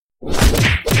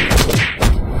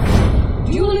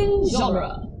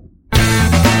genre.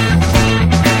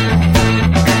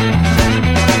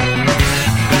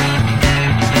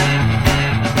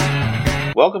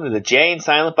 Welcome to the Jay and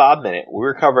Silent Bob Minute.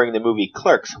 We're covering the movie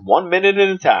Clerks 1 minute at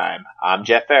a time. I'm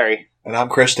Jeff Ferry. And I'm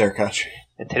Chris Derkach.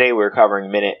 And today we're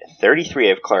covering minute 33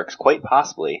 of Clerks, quite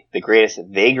possibly the greatest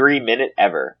vagary minute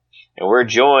ever. And we're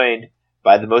joined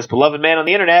by the most beloved man on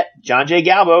the internet, John J.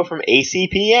 Galbo from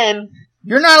ACPN.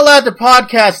 You're not allowed to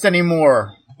podcast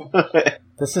anymore.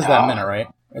 This is that minute, right?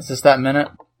 Is this that minute?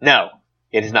 No,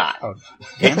 it is not. Oh,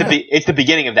 It's the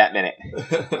beginning of that minute.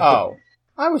 Oh,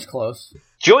 I was close.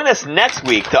 Join us next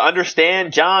week to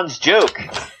understand John's joke.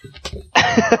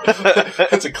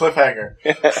 It's a cliffhanger.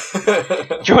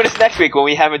 Join us next week when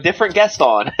we have a different guest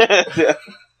on.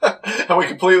 And we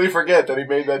completely forget that he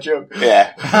made that joke.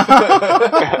 Yeah.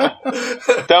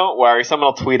 Don't worry, someone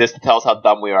will tweet us to tell us how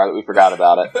dumb we are that we forgot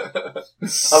about it.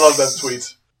 I love them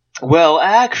tweets. Well,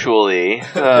 actually,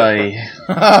 There's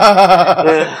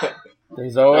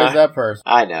always that person.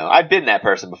 I know. I've been that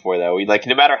person before, though. Like,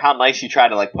 no matter how nice you try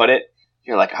to put it,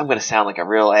 you're like, I'm going to sound like a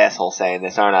real asshole saying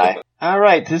this, aren't I? All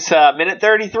right, this minute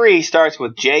 33 starts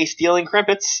with Jay stealing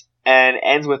crimpets and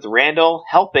ends with Randall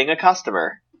helping a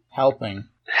customer. Helping.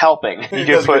 He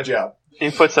does a good job.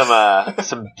 You put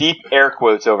some deep air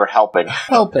quotes over helping.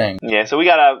 Helping. Yeah, so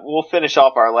we'll finish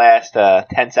off our last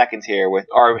 10 seconds here with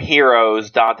our heroes,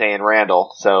 Dante and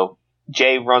Randall. So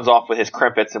Jay runs off with his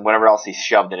crimpets and whatever else he's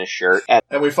shoved in his shirt.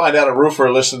 And we find out a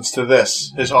roofer listens to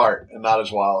this, his heart, and not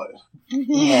his wallet.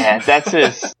 Yeah, that's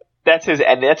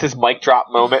his mic drop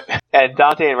moment. And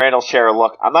Dante and Randall share a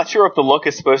look. I'm not sure if the look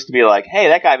is supposed to be like, hey,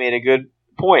 that guy made a good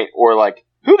point, or like,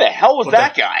 who the hell was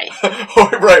that guy?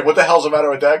 Right, what the hell's the matter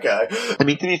with that guy? I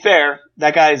mean, to be fair,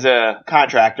 that guy's a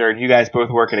contractor, and you guys both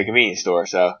work at a convenience store,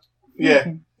 so.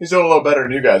 Yeah, he's doing a little better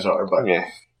than you guys are, but. Yeah.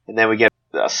 And then we get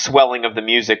a swelling of the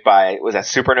music by, was that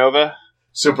Supernova?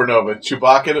 Supernova.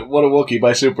 Chewbacca, What a Wookiee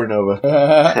by Supernova.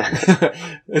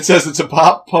 It says it's a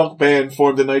pop-punk band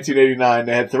formed in 1989.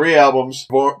 They had 3 albums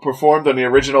performed on the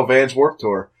original Vans Warped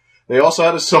Tour. They also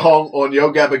had a song on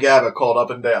Yo Gabba Gabba called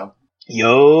Up and Down.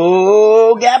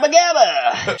 Yo Gabba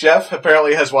Gabba! Jeff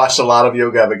apparently has watched a lot of Yo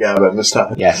Gabba Gabba in this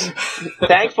time. Yes.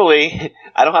 Thankfully,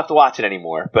 I don't have to watch it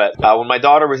anymore. But when my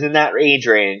daughter was in that age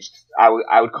range,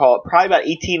 I would call it probably about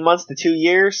 18 months to 2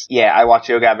 years. Yeah, I watched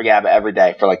Yo Gabba Gabba every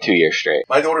day for 2 years straight.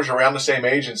 My daughter's around the same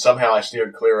age, and somehow I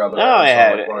steered clear of it. We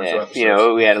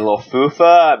had a little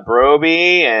Fufa,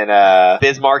 Broby, and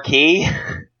Biz Marquee.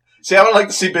 See, I would like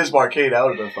to see Biz Marquee. That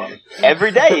would have been funny. Every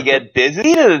day you get Biz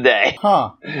Beat of the day.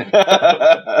 Huh.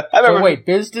 So wait,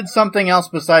 Biz did something else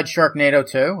besides Sharknado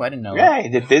too? I didn't know that. Yeah, he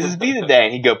did Biz's Beat of the day,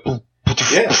 and he'd go,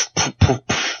 Yeah.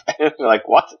 like,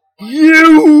 what?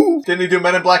 You! Didn't he do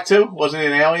Men in Black 2? Wasn't he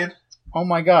an alien? Oh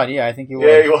my god, yeah, I think he was.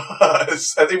 Yeah, he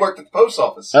was. And he worked at the post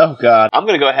office. Oh god. I'm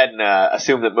gonna go ahead and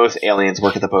assume that most aliens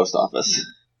work at the post office.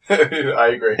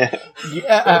 I agree.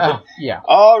 Yeah.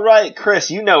 Alright, Chris,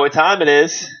 you know what time it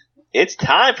is. It's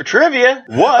time for trivia.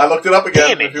 What? I looked it up again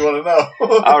Damn it. if you want to know.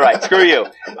 All right, screw you.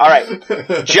 All right,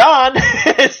 John,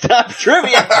 it's time for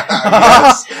trivia.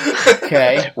 Yes.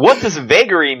 Okay. What does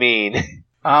vagary mean?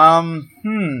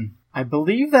 I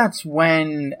believe that's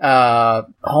when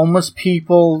homeless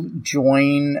people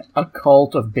join a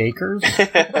cult of bakers.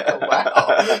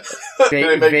 Wow.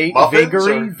 Do they make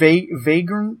muffins,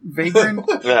 Vagrant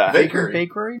Yeah.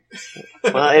 bakery.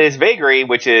 Well, it is vagary,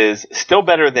 which is still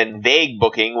better than vague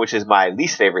booking, which is my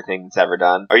least favorite thing that's ever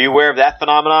done. Are you aware of that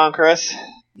phenomenon, Chris?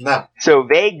 No. So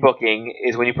vague booking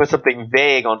is when you put something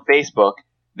vague on Facebook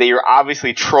that you're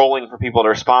obviously trolling for people to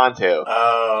respond to.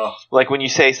 Like when you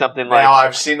say something like, now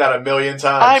I've seen that a million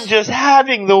times. I'm just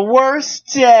having the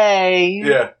worst day.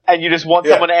 Yeah. And you just want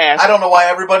someone to ask. I don't know why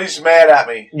everybody's mad at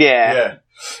me. Yeah.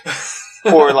 Yeah.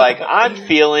 Or like, I'm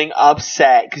feeling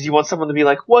upset because you want someone to be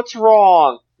like, what's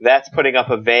wrong? That's putting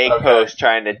up a vague post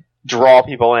trying to draw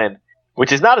people in.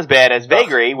 Which is not as bad as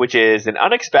vagary, which is an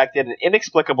unexpected and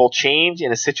inexplicable change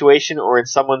in a situation or in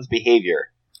someone's behavior.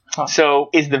 Huh. So,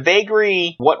 is the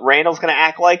vagary what Randall's going to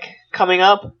act like coming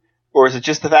up? Or is it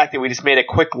just the fact that we just made a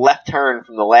quick left turn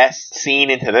from the last scene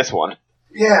into this one?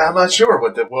 Yeah, I'm not sure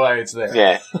why it's there.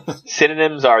 Yeah.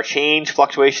 Synonyms are change,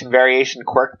 fluctuation, variation,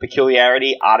 quirk,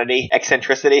 peculiarity, oddity,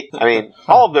 eccentricity. I mean,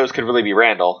 all of those could really be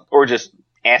Randall. Or just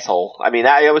asshole. I mean,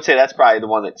 I would say that's probably the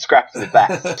one that scratches it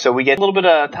back. So we get a little bit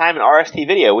of time in RST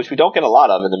video, which we don't get a lot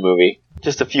of in the movie.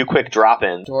 Just a few quick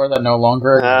drop-ins. Store that no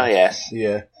longer exists. Yes.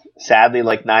 Yeah. Sadly,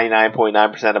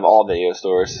 99.9% of all video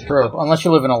stores. True, unless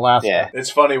you live in Alaska. Yeah. It's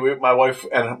funny, my wife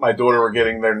and my daughter were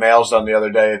getting their nails done the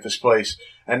other day at this place,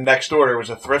 and next door there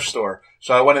was a thrift store.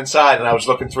 So I went inside and I was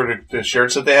looking through the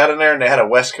shirts that they had in there, and they had a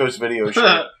West Coast Video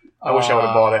shirt. I wish I would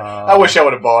have bought it. I wish I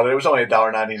would have bought it. It was only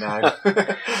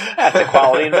 $1.99. That's a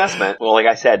quality investment. Well, like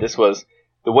I said, this was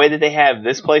the way that they have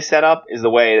this place set up is the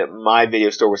way that my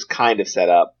video store was kind of set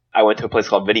up. I went to a place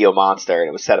called Video Monster, and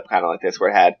it was set up kind of like this,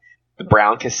 where it had the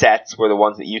brown cassettes were the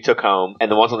ones that you took home,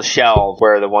 and the ones on the shelf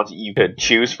were the ones that you could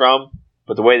choose from.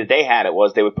 But the way that they had it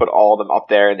was they would put all of them up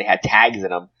there, and they had tags in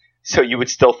them. So you would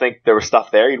still think there was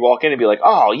stuff there. You'd walk in and be like,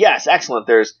 oh, yes, excellent.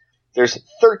 There's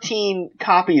 13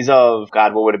 copies of,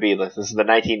 God, what would it be? This is the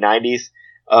 1990s,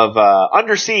 of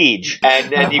Under Siege.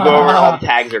 And then you go over and all the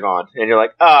tags are gone. And you're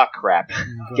like, oh, crap.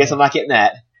 Guess I'm not getting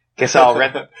that. Guess I'll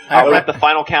rent the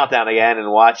Final Countdown again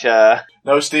and watch...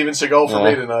 No Steven Seagal for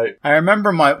me tonight. I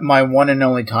remember my one and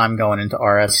only time going into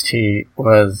RST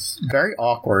was very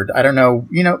awkward. I don't know,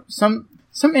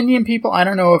 some Indian people, I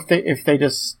don't know if they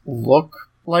just look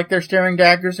like they're staring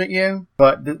daggers at you,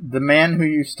 but the man who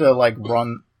used to like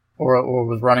run or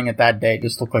was running it that day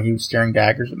just looked like he was staring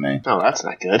daggers at me. Oh, that's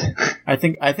not good. I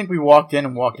think we walked in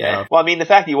and walked out. Well, I mean, the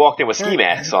fact that you walked in with ski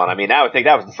masks on, I mean, I would think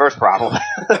that was the first problem.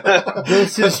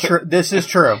 This is true. This is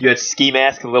true. You had ski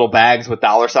masks and little bags with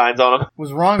dollar signs on them. It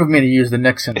was wrong of me to use the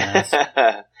Nixon mask.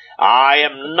 I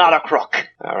am not a crook.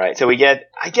 All right, so I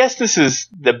guess this is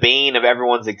the bane of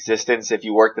everyone's existence if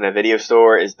you worked in a video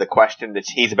store, is the question that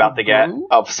he's about to get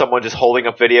of someone just holding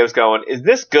up videos going, is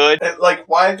this good? Like,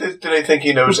 why do they think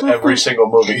he knows every single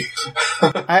movie?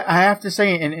 I have to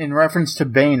say, in reference to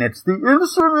Bane, it's the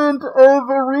instrument of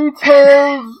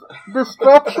retail's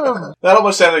destruction. That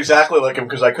almost sounded exactly like him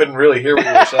because I couldn't really hear what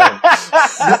you were saying.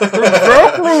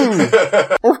 Exactly!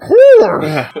 Of course!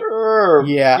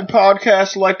 Yeah. You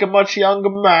podcast like a much younger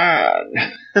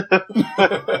man.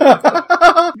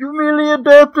 You merely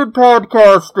adapted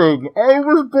podcasting. I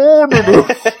was born in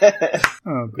it.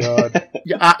 Oh, God.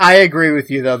 Yeah, I agree with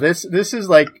you, though. This is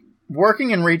like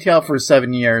working in retail for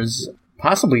 7 years,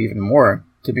 possibly even more,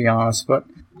 to be honest, but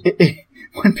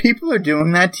when people are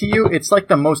doing that to you, it's like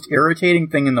the most irritating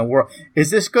thing in the world.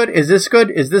 Is this good? Is this good?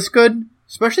 Is this good?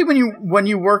 Especially when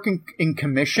you work in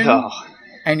commission. Oh.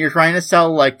 And you're trying to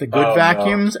sell, like, the good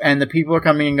vacuums, and the people are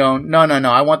coming and going, no,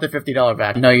 I want the $50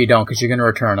 vacuum. No, you don't, because you're going to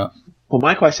return it. Well,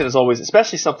 my question is always,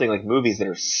 especially something like movies that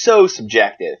are so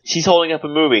subjective. She's holding up a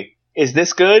movie. Is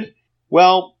this good?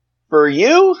 Well, for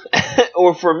you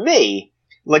or for me?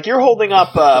 Like, you're holding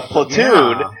up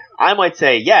Platoon. Yeah. I might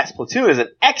say, yes, Platoon is an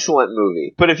excellent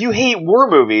movie. But if you hate war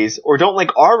movies or don't like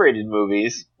R-rated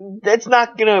movies, that's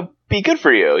not going to be good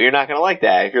for you. You're not going to like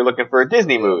that if you're looking for a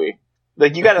Disney movie.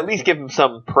 Like, you got to at least give him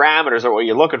some parameters of what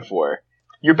you're looking for.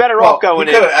 You're better off going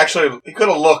in. He could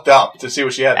have looked up to see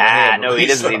what she had in her hand. No, he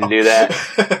doesn't need to do that.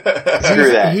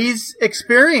 Screw that. He's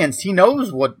experienced. He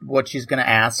knows what she's going to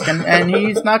ask, and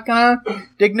he's not going to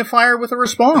dignify her with a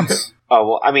response. Oh,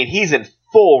 well, I mean, he's in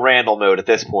full Randall mode at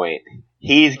this point.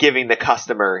 He's giving the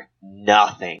customer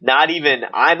nothing. I'm not even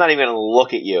going to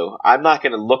look at you. I'm not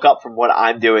going to look up from what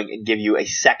I'm doing and give you a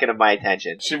second of my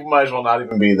attention. She might as well not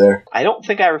even be there. I don't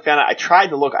think I ever found out. I tried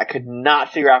to look. I could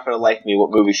not figure out for the life of me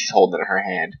what movie she's holding in her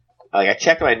hand. Like, I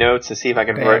checked my notes to see if I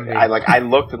could. I looked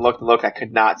and looked and looked. I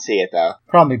could not see it though.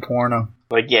 Probably porno.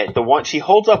 Like, yeah, the one she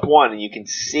holds up one and you can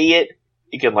see it.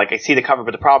 You can I see the cover,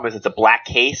 but the problem is it's a black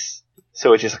case,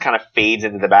 so it just kind of fades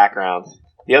into the background.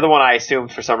 The other one I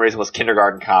assumed for some reason was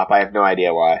Kindergarten Cop. I have no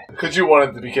idea why. Because you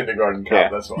wanted to be Kindergarten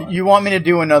Cop, that's why. You want me to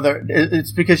do another...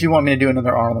 It's because you want me to do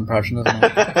another Arnold impression, isn't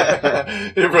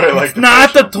it? You really like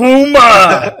not the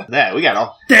tumor! Yeah, we got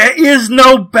all... There is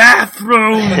no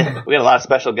bathroom! We got a lot of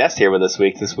special guests here with us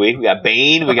this week. We got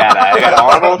Bane, we got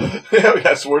Arnold. Yeah, we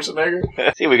got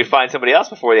Schwarzenegger. See if we can find somebody else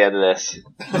before the end of this.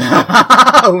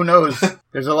 Who knows?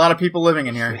 There's a lot of people living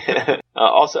in here.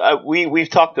 Also, we've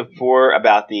talked before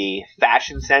about the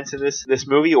fashion sense in this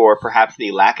movie, or perhaps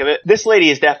the lack of it. This lady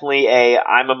is definitely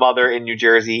I'm a mother in New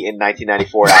Jersey in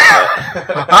 1994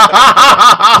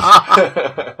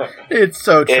 outfit. It's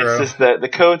so true. It's just the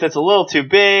coat that's a little too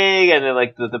big, and then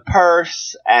like the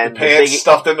purse, and the pants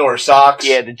stuffed into her socks.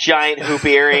 Yeah, the giant hoop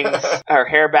earrings, her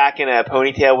hair back in a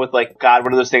ponytail with what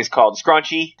are those things called? The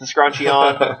scrunchie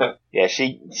on. Yeah,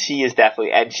 she is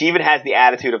definitely, and she even has the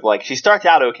attitude of she starts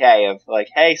out okay, of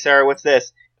hey sir, what's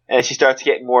this? And she starts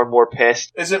getting more and more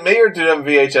pissed. Is it me, or do them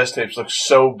VHS tapes look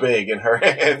so big in her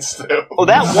hands too? Well,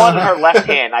 that one in her left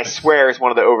hand, I swear, is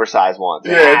one of the oversized ones.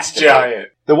 Yeah, it's giant.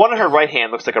 The one in her right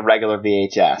hand looks like a regular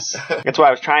VHS. That's why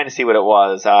I was trying to see what it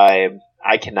was. I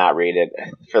cannot read it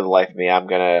for the life of me. I'm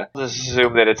gonna just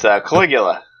assume that it's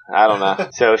Caligula. I don't know.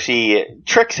 So she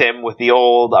tricks him with the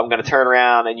old, I'm going to turn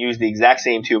around and use the exact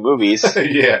same two movies.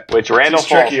 Yeah. Which Randall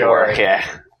falls for. Right. Yeah.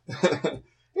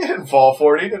 He didn't fall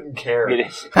for it. He didn't care.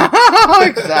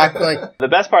 Exactly. The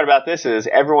best part about this is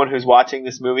everyone who's watching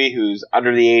this movie who's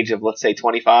under the age of, let's say,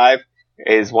 25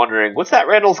 is wondering, what's that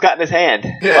Randall's got in his hand?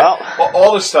 Yeah. Well,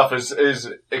 all this stuff is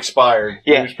expired.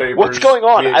 Yeah. Newspapers, What's going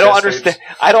on? VHS I don't understand.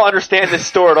 I don't understand this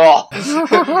store at all.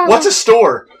 What's a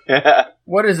store?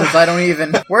 What is this? I don't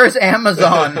even... Where's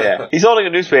Amazon? Yeah. He's holding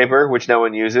a newspaper, which no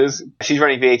one uses. She's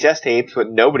running VHS tapes, but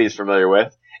nobody's familiar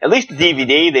with. At least the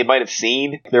DVD they might have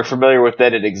seen. They're familiar with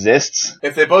that it exists.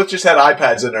 If they both just had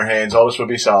iPads in their hands, all this would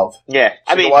be solved. Yeah.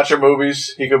 She could watch her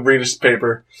movies. He could read his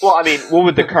paper. Well, I mean, what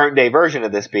would the current day version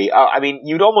of this be? I mean,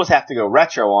 you'd almost have to go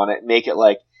retro on it and make it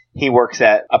like he works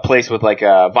at a place with like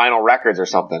vinyl records or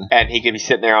something, and he could be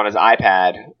sitting there on his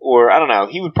iPad, or I don't know,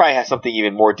 he would probably have something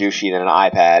even more douchey than an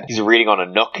iPad. He's reading on a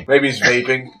Nook. Maybe he's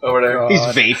vaping over there. He's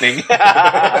vaping.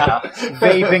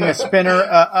 Vaping a spinner,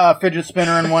 a fidget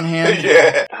spinner in one hand.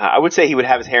 Yeah. I would say he would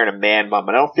have his hair in a man bun,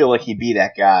 but I don't feel like he'd be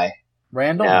that guy.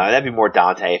 Randall? No, that'd be more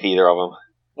Dante if either of them.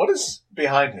 What is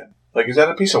behind him? Like, is that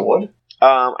a piece of wood?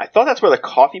 I thought that's where the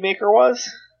coffee maker was.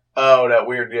 Oh, that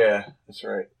weird, yeah. That's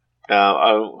right.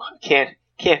 Can't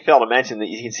fail to mention that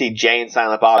you can see Jay and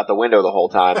Silent Bob out the window the whole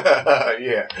time.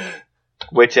 Yeah.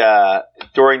 Which,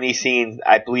 during these scenes,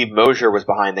 I believe Mosier was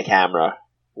behind the camera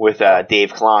with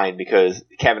Dave Klein because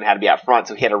Kevin had to be out front,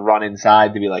 so he had to run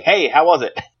inside to be like, hey, how was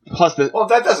it? Plus Well,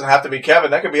 that doesn't have to be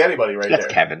Kevin. That could be anybody that's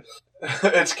there. Kevin.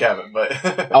 It's Kevin,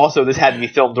 but... Also, this had to be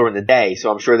filmed during the day,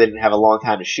 so I'm sure they didn't have a long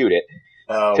time to shoot it.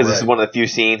 Oh, Because this is one of the few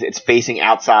scenes, it's facing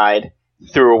outside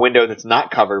through a window that's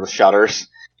not covered with shutters.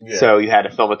 Yeah. So you had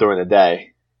to film it during the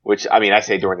day. Which, I mean, I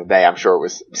say during the day, I'm sure it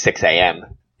was 6 a.m.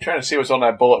 I'm trying to see what's on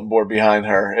that bulletin board behind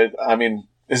her.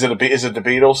 Is it the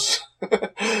Beatles?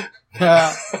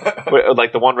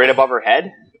 Like the one right above her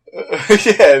head?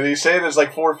 Yeah, you say there's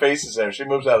like 4 faces there. She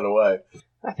moves out of the way.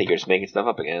 I think you're just making stuff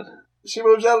up again. She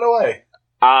moves out of the way.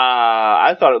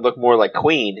 I thought it looked more like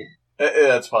Queen.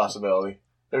 That's a possibility.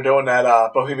 They're doing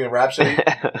that Bohemian Rhapsody.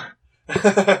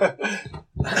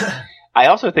 I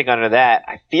also think under that,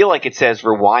 I feel like it says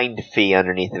rewind fee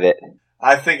underneath of it.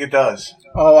 I think it does.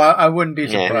 Oh, I wouldn't be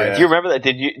surprised. Yeah. Do you remember that?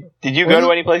 Did you go to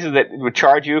any places that would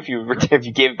charge you if you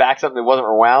gave back something that wasn't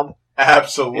rewound?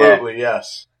 Absolutely,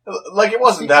 yes. Like, it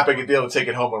wasn't that big a deal to take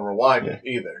it home and rewind it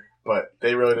either. But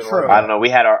they really didn't want to. I don't know. We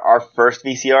had our first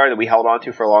VCR that we held on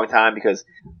to for a long time because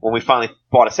when we finally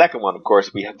bought a second one, of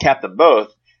course, we kept them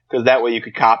both. Because that way you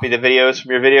could copy the videos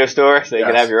from your video store so you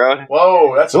could have your own.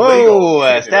 Whoa, that's illegal.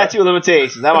 Whoa, statute of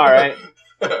limitations. I'm alright.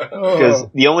 Because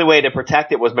the only way to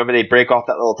protect it was, remember, they'd break off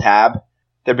that little tab.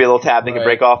 There'd be a little tab they could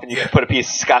break off and you could put a piece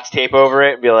of scotch tape over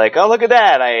it and be like, oh, look at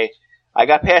that. I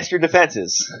got past your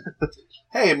defenses.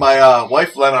 Hey, my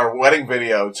wife lent our wedding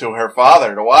video to her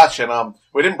father to watch, and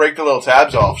we didn't break the little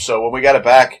tabs off, so when we got it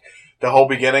back, the whole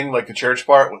beginning, like the church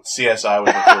part, with CSI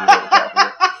was recorded over the top of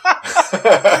it.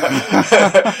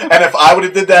 And if I would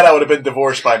have did that, I would have been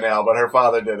divorced by now, but her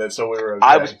father did it, so we were okay.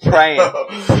 I was praying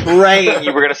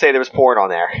you were going to say there was porn on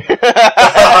there.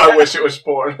 I wish it was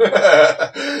porn.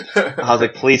 I was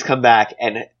like, please come back,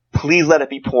 and please let it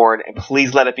be porn, and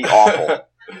please let it be awful.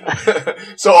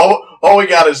 So all we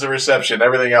got is the reception.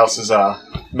 Everything else is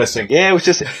missing. Yeah, it was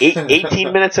just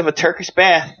 18 minutes of a Turkish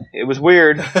bath. It was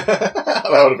weird. That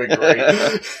would have been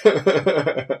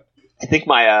great. I think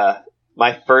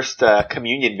my first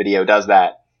communion video does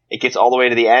that. It gets all the way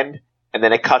to the end, and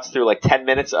then it cuts through like 10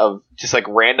 minutes of just like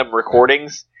random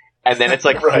recordings, and then it's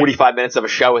like 45 minutes of a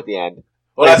show at the end.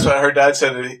 Well, that's what her dad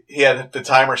said. That he had the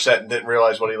timer set and didn't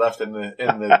realize what he left in the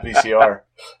VCR.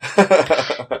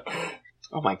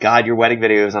 Oh my God, your wedding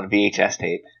video is on VHS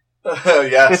tape.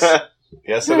 Yes.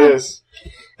 Yes, it is.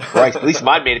 Right, at least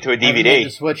mine made it to a DVD.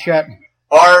 Switch yet?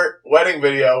 Our wedding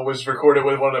video was recorded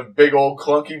with one of the big old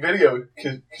clunky video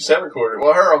cassette recorder.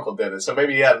 Well, her uncle did it, so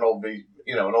maybe he had an old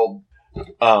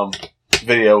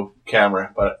video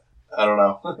camera, but I don't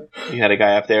know. You had a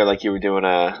guy up there like you were doing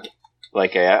a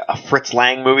Fritz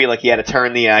Lang movie, like you had to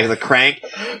turn the crank.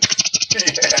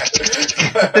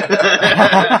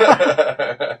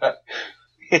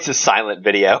 It's a silent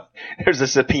video. There's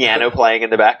just a piano playing in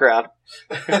the background.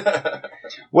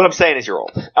 What I'm saying is you're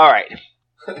old. All right.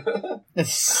 All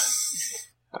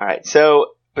right.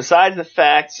 So besides the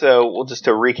fact, we'll just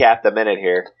to recap the minute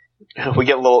here. We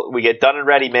get Done and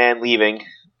Ready Man leaving,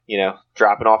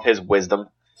 dropping off his wisdom.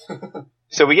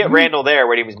 So we get Randall there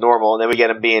where he was normal, and then we get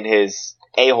him being his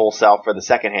a-hole self for the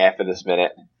second half of this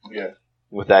minute. Yeah.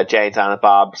 With Jay and Silent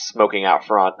Bob smoking out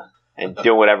front and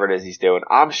doing whatever it is he's doing.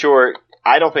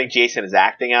 I don't think Jason is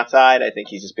acting outside. I think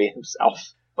he's just being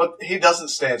himself. But he doesn't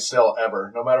stand still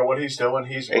ever. No matter what he's doing,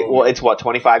 he's moving. Well, it's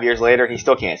 25 years later? He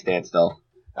still can't stand still.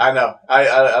 I know.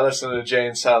 I listen to Jay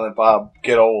and Silent Bob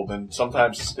get old, and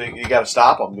sometimes you got to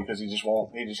stop him because he just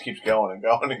won't. He just keeps going and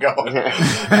going and going.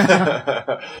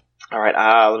 All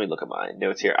right. Let me look at my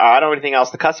notes here. I don't have anything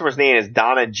else. The customer's name is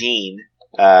Donna Jean.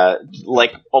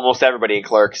 Like almost everybody in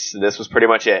Clerks, this was pretty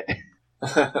much it.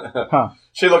 Huh.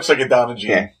 She looks like a Donna Jean.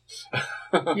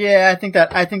 Yeah. Yeah, I think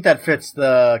that fits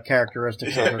the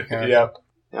characteristics of her character. Yep.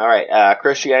 All right.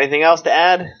 Chris, you got anything else to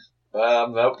add?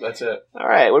 Nope, that's it. All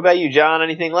right. What about you, John?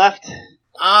 Anything left?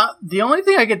 The only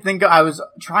thing I could think of, I was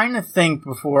trying to think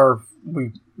before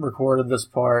we recorded this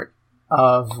part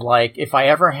of, like, if I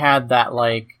ever had that,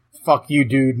 like, fuck you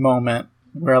dude moment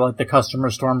where, like, the customer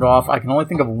stormed off. I can only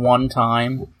think of one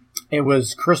time. It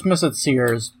was Christmas at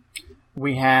Sears.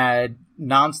 We had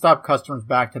nonstop customers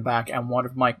back to back, and one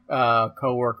of my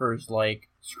coworkers, like,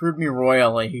 screwed me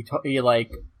royally. He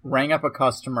like, rang up a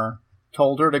customer,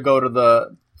 told her to go to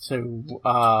the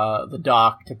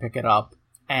dock to pick it up,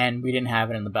 and we didn't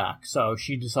have it in the back. So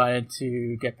she decided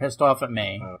to get pissed off at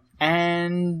me.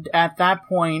 And at that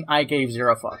point, I gave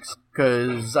zero fucks.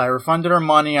 Because I refunded her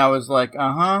money. I was like,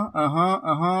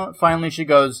 Finally, she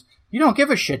goes, "You don't give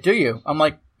a shit, do you?" I'm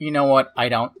like, "You know what? I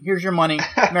don't. Here's your money.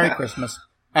 Merry Christmas."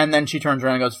 And then she turns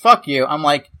around and goes, "Fuck you." I'm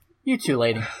like, "You too,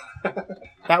 lady."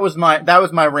 That was my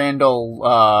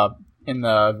Randall, in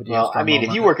the video. Well, I mean, moment.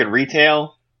 if you work in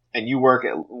retail and you work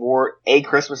at a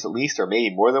Christmas at least, or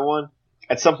maybe more than one,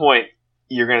 at some point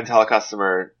you're going to tell a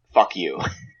customer, "Fuck you."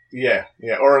 Yeah,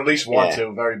 or at least want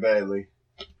to very badly.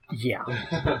 Yeah,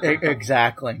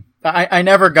 exactly. I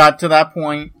never got to that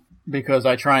point because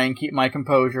I try and keep my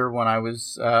composure when I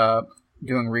was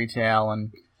doing retail,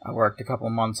 and I worked a couple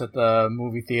of months at the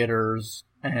movie theaters,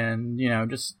 and, you know,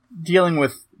 just dealing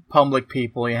with public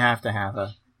people, you have to have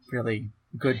a really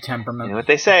good temperament. You know what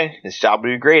they say? This job would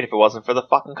be great if it wasn't for the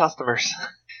fucking customers.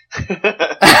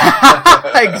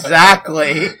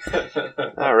 Exactly.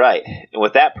 All right. And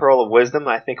with that pearl of wisdom,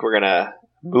 I think we're going to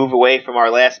move away from our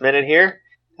last minute here.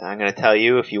 I'm going to tell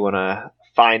you, if you want to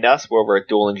find us, we're over at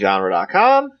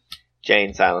duelinggenre.com, Jay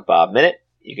and Silent Bob Minute.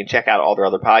 You can check out all their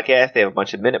other podcasts. They have a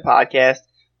bunch of minute podcasts,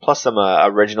 plus some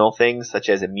original things, such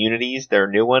as Immunities, their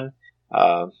new one.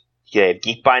 They have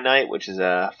Geek by Night, which is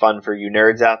fun for you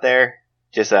nerds out there.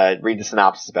 Just read the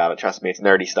synopsis about it. Trust me, it's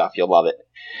nerdy stuff. You'll love it.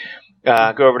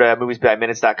 Go over to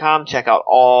moviesbyminutes.com. Check out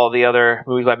all the other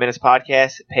Movies by Minutes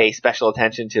podcasts. Pay special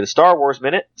attention to the Star Wars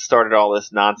Minute. Started all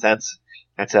this nonsense.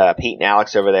 That's Pete and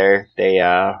Alex over there. They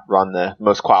run the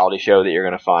most quality show that you're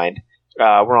going to find.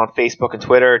 We're on Facebook and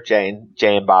Twitter, Jay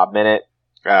and Bob Minute.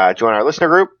 Join our listener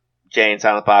group, Jay and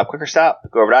Silent Bob Quicker Stop.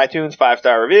 Go over to iTunes,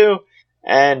 5-star review.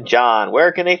 And John,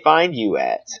 where can they find you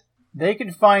at? They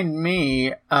can find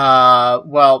me,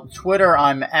 Twitter,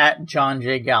 I'm at John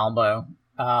J. Galbo.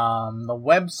 The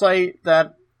website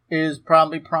that is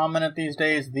probably prominent these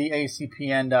days,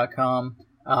 theacpn.com.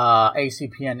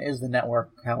 ACPN is the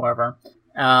network, however.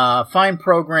 Fine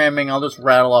programming, I'll just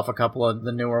rattle off a couple of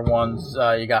the newer ones.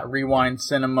 You got Rewind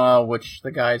Cinema, which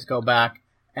the guys go back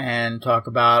and talk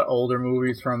about older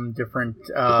movies from different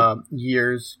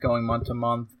years, going month to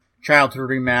month. Childhood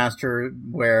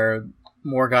Remastered, where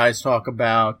more guys talk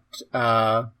about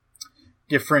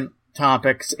different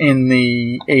topics in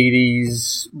the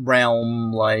 80s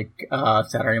realm, like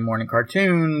Saturday morning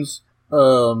cartoons,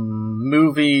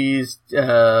 movies, they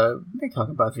talk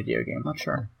about video game, not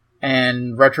sure.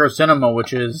 And Retro Cinema,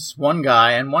 which is one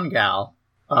guy and one gal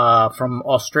from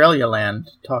Australia land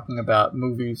talking about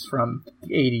movies from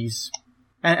the 80s.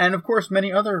 And of course,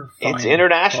 many other fine It's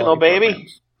international, baby.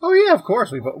 programs. Oh yeah, of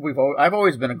course. I've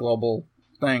always been a global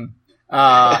thing.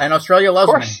 And Australia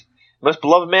loves me. Most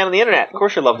beloved man on the internet. Of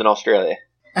course you're loved in Australia.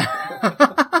 All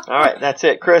right, that's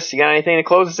it. Chris, you got anything to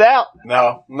close us out?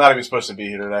 No, I'm not even supposed to be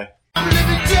here today. I'm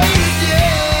living day to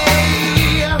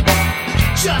day,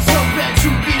 just hoping to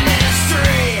be led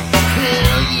astray.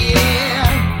 Hell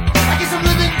yeah, I guess I'm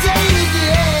living day to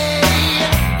day.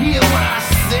 Hear what I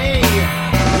say,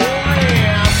 oh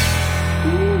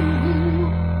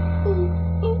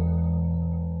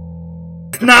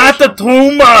yeah. Not the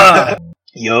tumor!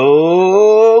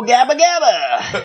 Yo, gabba gabba!